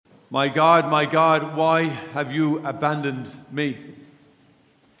my God, why have you abandoned me?"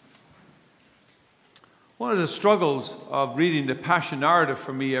 One of the struggles of reading the Passion narrative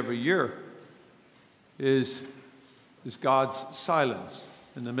for me every year is God's silence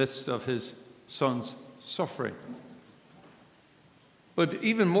in the midst of his Son's suffering. But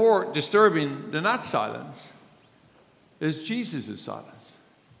even more disturbing than that silence is Jesus' silence.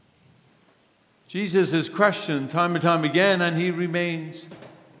 Jesus is questioned time and time again, and he remains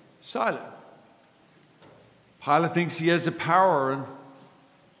silent. Pilate thinks he has the power, and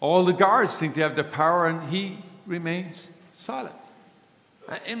all the guards think they have the power, and he remains silent.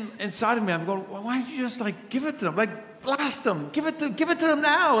 Inside of me, I'm going, "Why don't you just give it to them? Blast them. Give it to them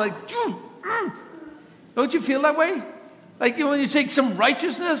now. Don't you feel that way? When you take some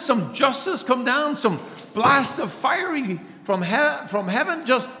righteousness, some justice come down, some blast of fiery from heaven,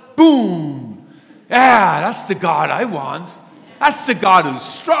 just boom. Yeah, that's the God I want. That's the God who's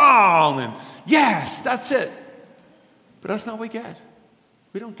strong. And yes, that's it. But that's not what we get.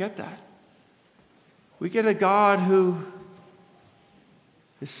 We don't get that. We get a God who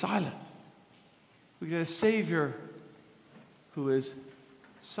is silent. We get a Savior who is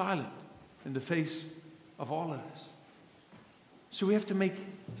silent in the face of all of this. So we have to make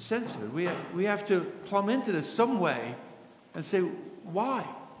sense of it. We have to plumb into this some way and say, why?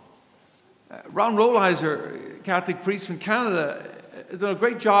 Ron Rolheiser, Catholic priest from Canada, has done a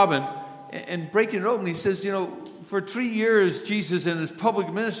great job in breaking it open. He says, for 3 years, Jesus in his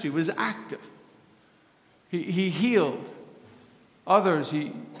public ministry was active. He healed others. He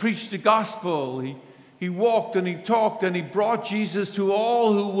preached the gospel. He walked and he talked and he brought Jesus to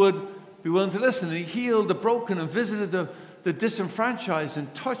all who would be willing to listen. And he healed the broken and visited the disenfranchised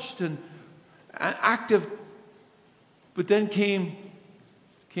and touched and active. But then came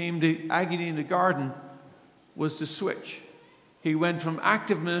the agony in the garden, was the switch. He went from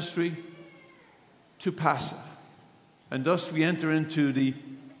active ministry to passive. And thus we enter into the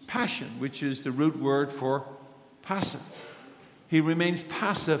passion, which is the root word for passive. He remains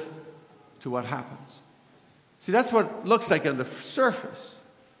passive to what happens. See, that's what it looks like on the surface.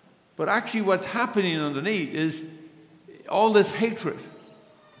 But actually what's happening underneath is all this hatred,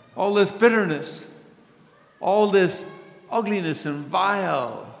 all this bitterness, all this ugliness and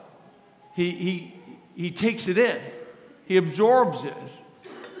vile. He takes it in. He absorbs it.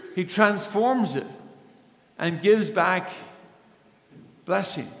 He transforms it and gives back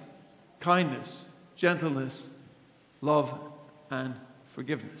blessing, kindness, gentleness, love, and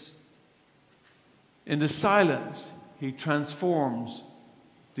forgiveness. In the silence, he transforms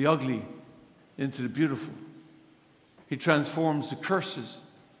the ugly into the beautiful. He transforms the curses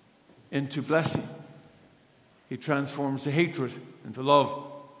into blessing. He transforms the hatred into love,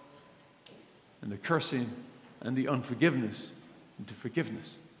 and the cursing and the unforgiveness into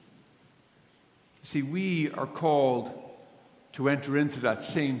forgiveness. See, we are called to enter into that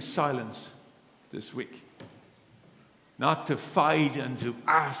same silence this week. Not to fight and to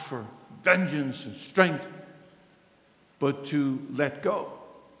ask for vengeance and strength, but to let go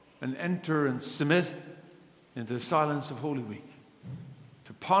and enter and submit into the silence of Holy Week.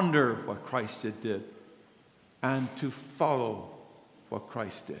 To ponder what Christ did and to follow what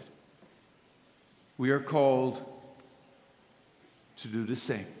Christ did. We are called to do the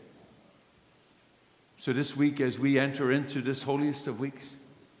same. So this week, as we enter into this holiest of weeks,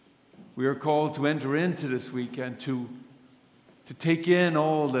 we are called to enter into this week and to take in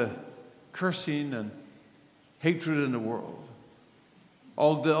all the cursing and hatred in the world,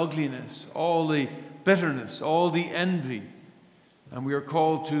 all the ugliness, all the bitterness, all the envy, and we are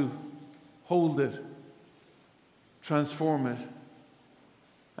called to hold it, transform it,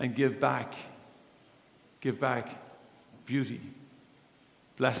 and give back beauty,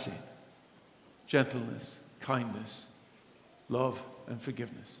 blessing, gentleness, kindness, love, and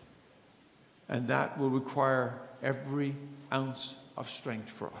forgiveness. And that will require every ounce of strength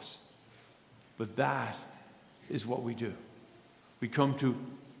for us. But that is what we do. We come to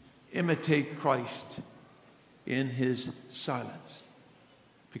imitate Christ in his silence,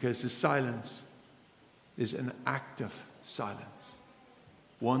 because the silence is an active silence,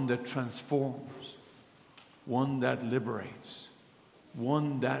 one that transforms, one that liberates,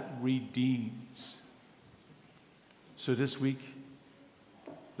 one that redeems. So this week,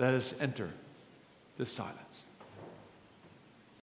 let us enter the silence.